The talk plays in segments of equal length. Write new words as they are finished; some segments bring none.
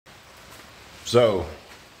So,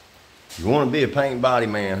 you want to be a paint body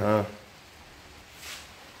man, huh?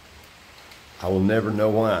 I will never know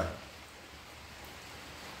why.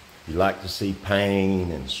 You like to see pain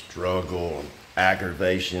and struggle and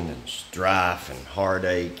aggravation and strife and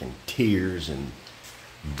heartache and tears and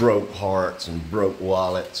broke hearts and broke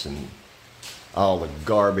wallets and all the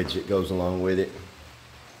garbage that goes along with it.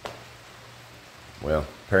 Well,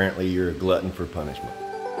 apparently you're a glutton for punishment.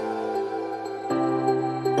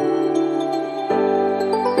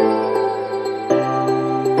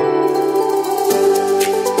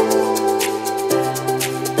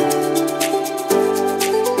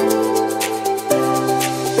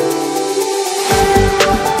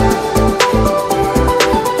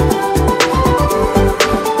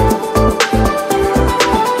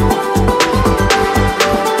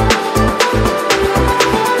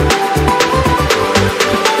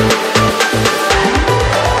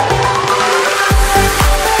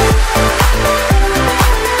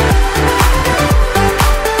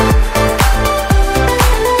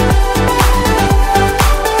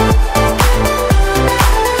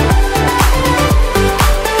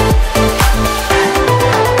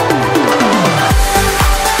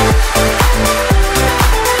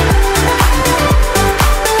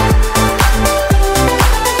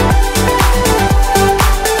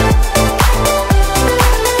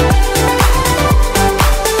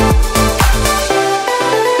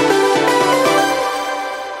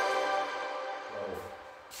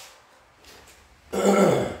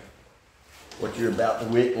 What you're about to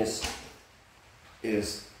witness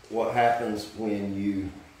is what happens when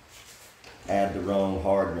you add the wrong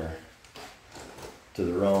hardener to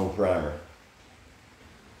the wrong primer.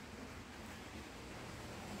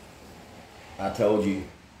 I told you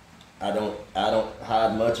I don't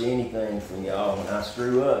hide much of anything from y'all. When I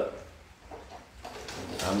screw up,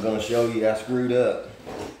 I'm gonna show you I screwed up.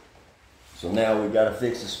 So now we've got to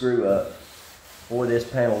fix the screw up. Boy, this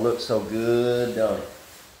panel looks so good, don't it?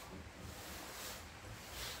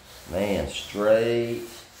 Man, straight,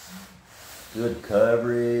 good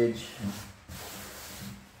coverage.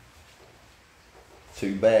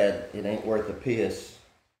 Too bad it ain't worth a piss.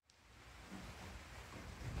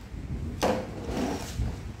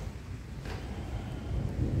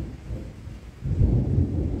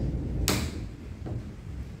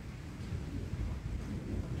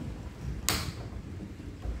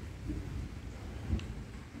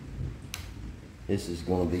 This is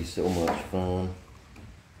going to be so much fun.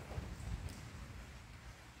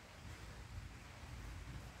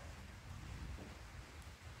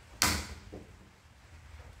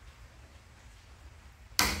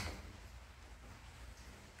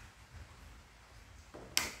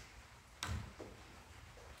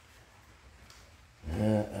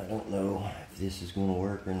 I don't know if this is going to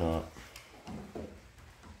work or not.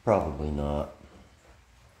 Probably not.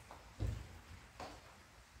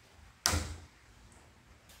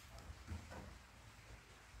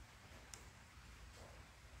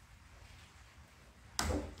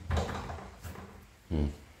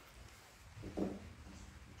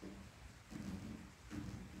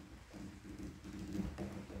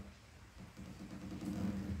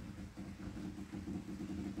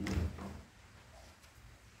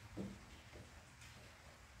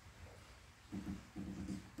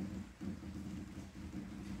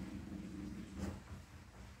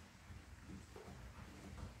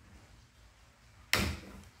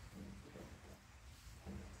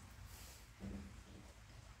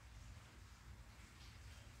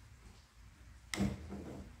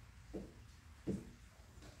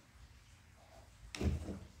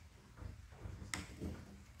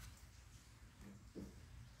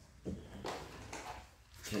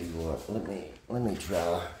 Tell you what, let me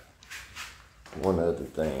try one other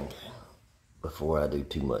thing before I do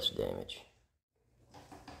too much damage.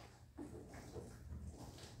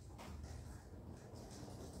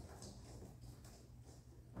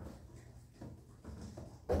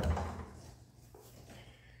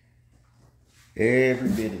 Every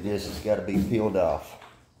bit of this has got to be peeled off.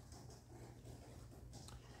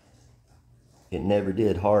 It never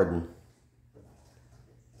did harden.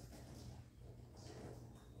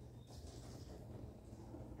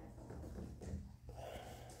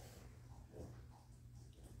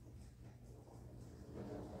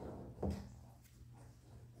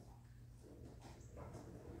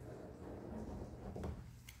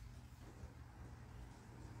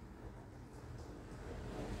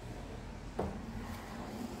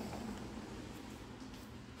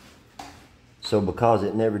 So because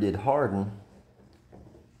it never did harden,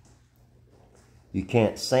 you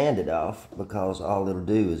can't sand it off because all it'll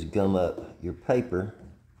do is gum up your paper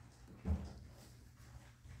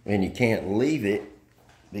And you can't leave it,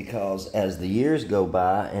 because as the years go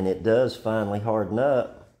by and it does finally harden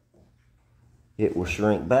up, it will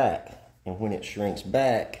shrink back. And when it shrinks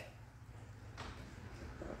back,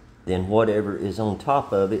 then whatever is on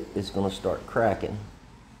top of it is going to start cracking.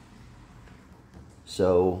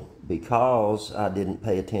 So because I didn't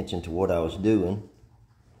pay attention to what I was doing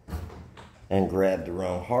and grabbed the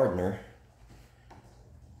wrong hardener,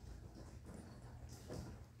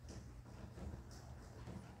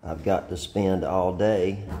 I've got to spend all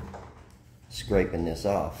day scraping this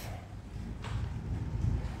off.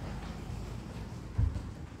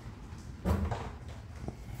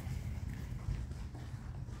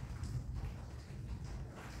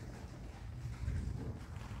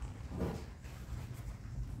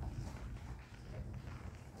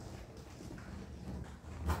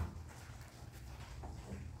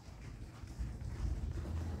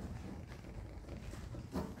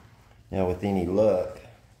 Now, with any luck,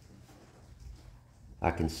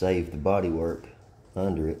 I can save the bodywork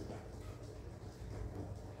under it.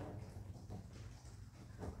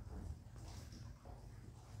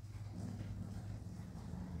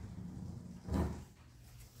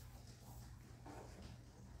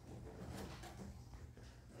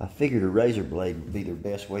 I figured a razor blade would be the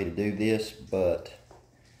best way to do this, but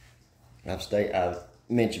I've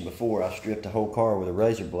mentioned before, I stripped the whole car with a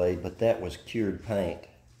razor blade, but that was cured paint.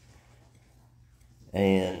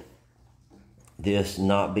 And this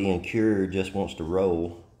not being cured just wants to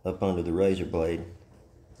roll up under the razor blade.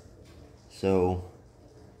 So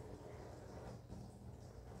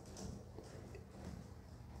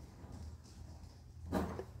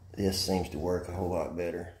this seems to work a whole lot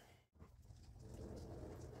better.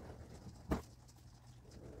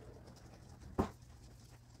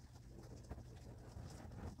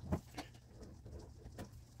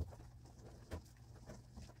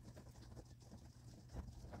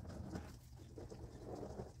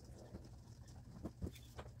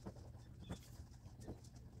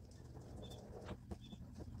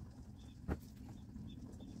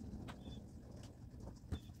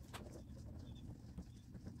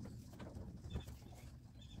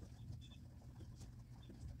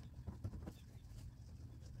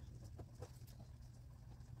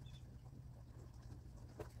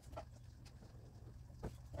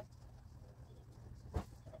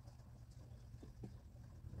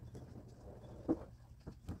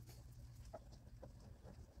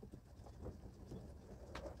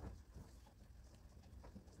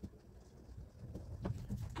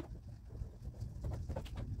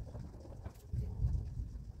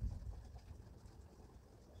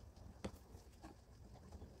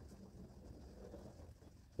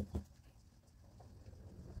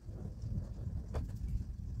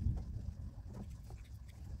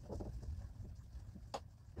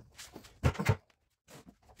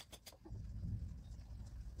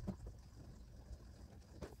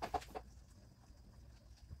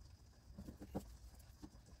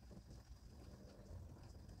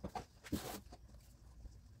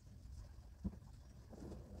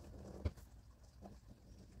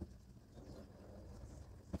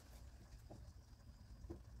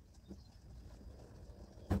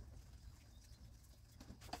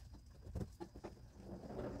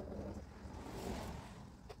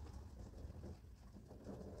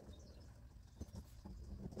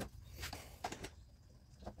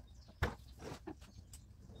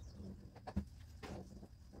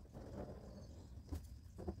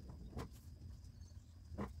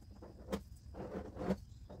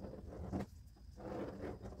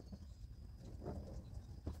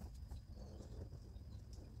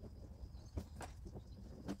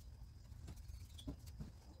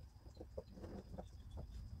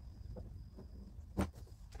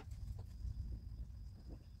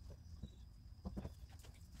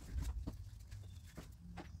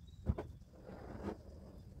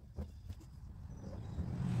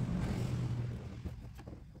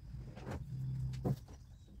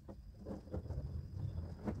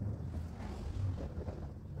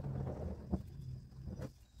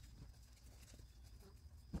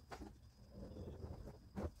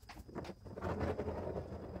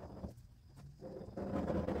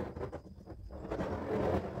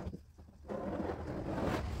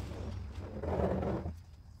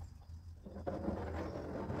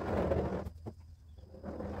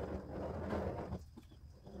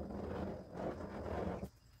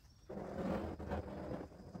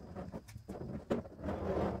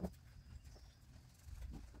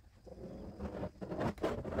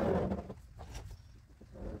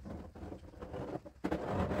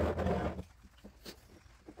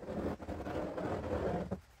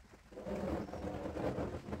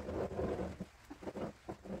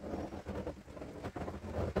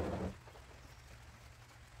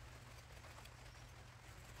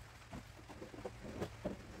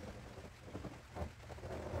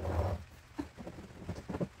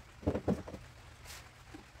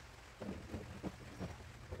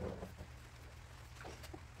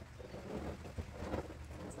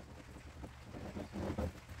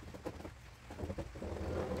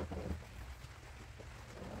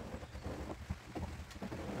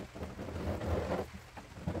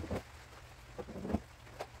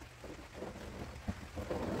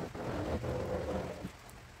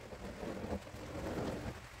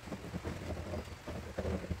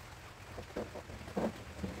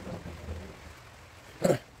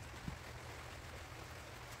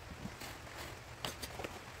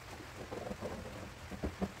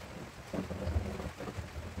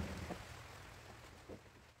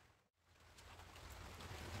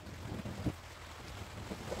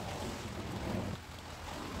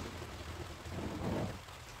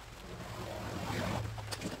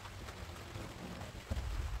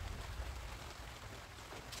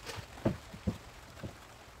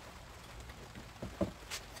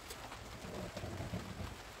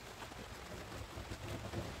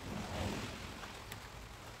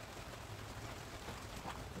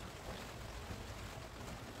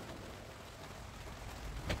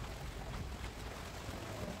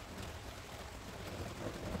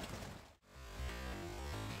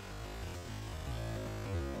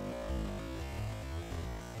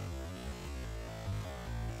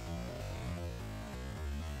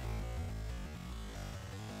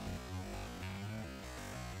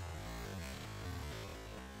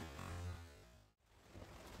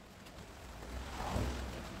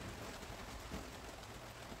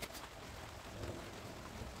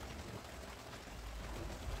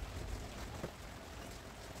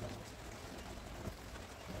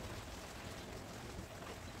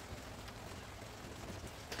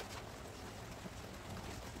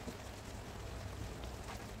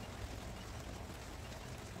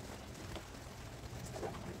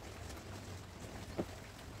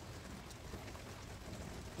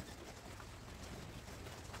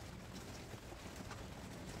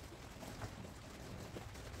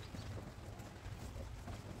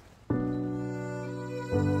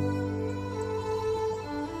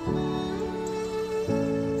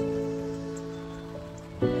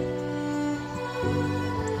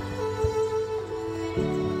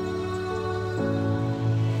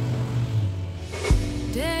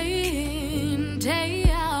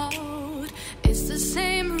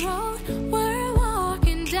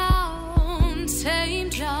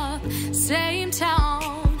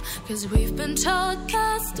 'Cause we've been told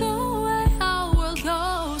that's the way our world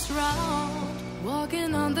goes round.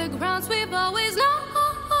 Walking on the grounds we've always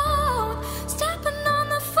known, stepping on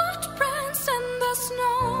the footprints in the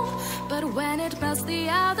snow. But when it melts, the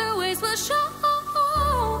other ways will show.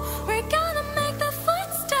 We're gonna make the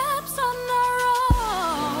footsteps on our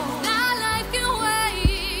own. That life can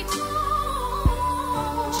wait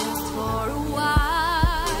just for a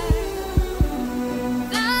while.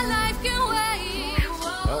 That life can wait.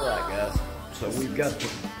 All right, guys. So we've got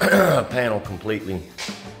the panel completely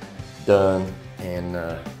done and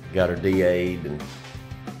got her DA'd and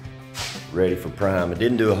ready for prime. It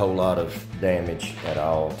didn't do a whole lot of damage at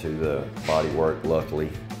all to the bodywork, luckily.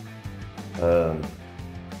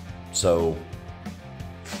 So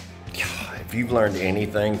if you've learned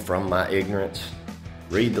anything from my ignorance,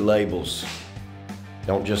 read the labels.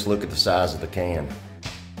 Don't just look at the size of the can.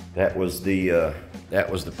 That was the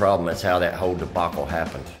problem. That's how that whole debacle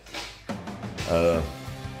happened.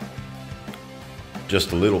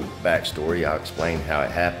 Just a little backstory. I'll explain how it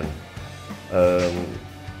happened. A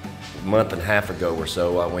month and a half ago or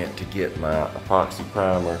so, I went to get my epoxy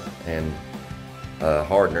primer and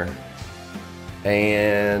hardener,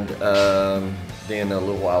 and then a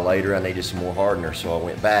little while later I needed some more hardener, so I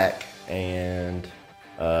went back, and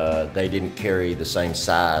they didn't carry the same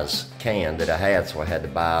size can that I had, so I had to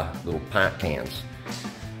buy little pint cans.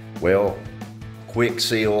 Well, Quick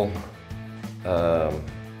Seal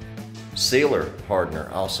sealer hardener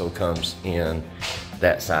also comes in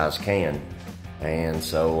that size can. And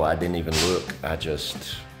so I didn't even look. I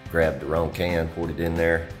just grabbed the wrong can, poured it in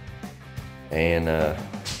there, and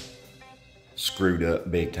screwed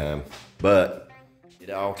up big time. But it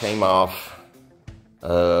all came off.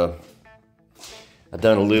 I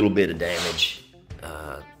done a little bit of damage.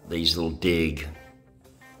 These little dig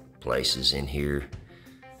places in here.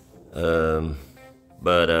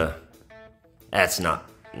 But that's not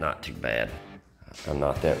too bad. I'm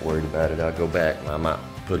not that worried about it. I'll go back and I might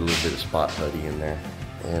put a little bit of spot putty in there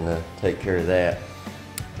and take care of that.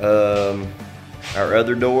 Our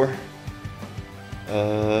other door,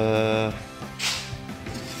 flip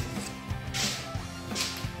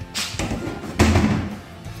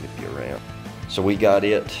you around. So we got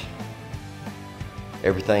it.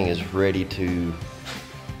 Everything is ready to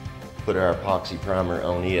put our epoxy primer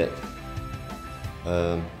on it.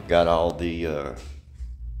 Got all the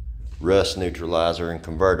rust neutralizer and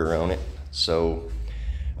converter on it. So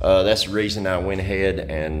that's the reason I went ahead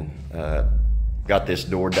and got this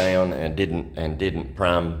door down and didn't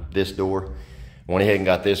prime this door. Went ahead and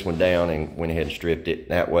got this one down and went ahead and stripped it.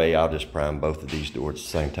 That way I'll just prime both of these doors at the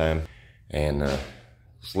same time. And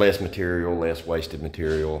it's less material, less wasted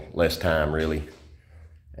material, less time really.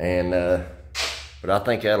 And but I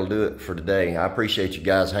think that'll do it for today. I appreciate you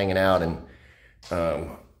guys hanging out and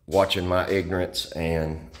watching my ignorance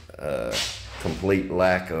and complete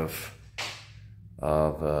lack of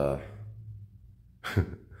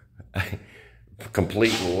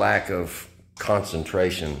complete lack of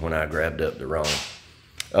concentration when I grabbed up the wrong.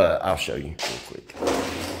 I'll show you real quick.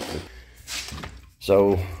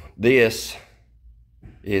 So this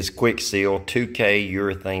is Quick Seal 2K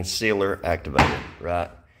urethane sealer activated,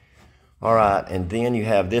 right? All right, and then you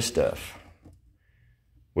have this stuff,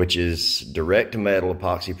 which is direct to metal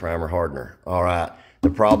epoxy primer hardener. All right.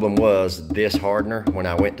 The problem was this hardener, when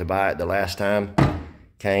I went to buy it the last time,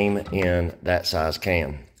 came in that size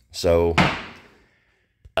can. So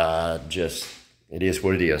it is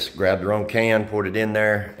what it is. Grabbed the wrong can, poured it in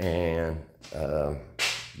there, and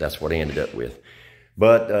that's what I ended up with.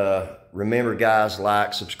 But remember, guys,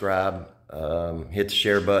 like, subscribe, hit the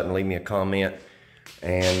share button, leave me a comment,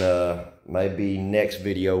 and maybe next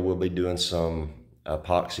video we'll be doing some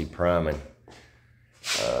epoxy priming.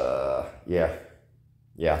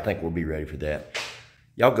 Yeah, I think we'll be ready for that.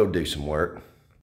 Y'all go do some work.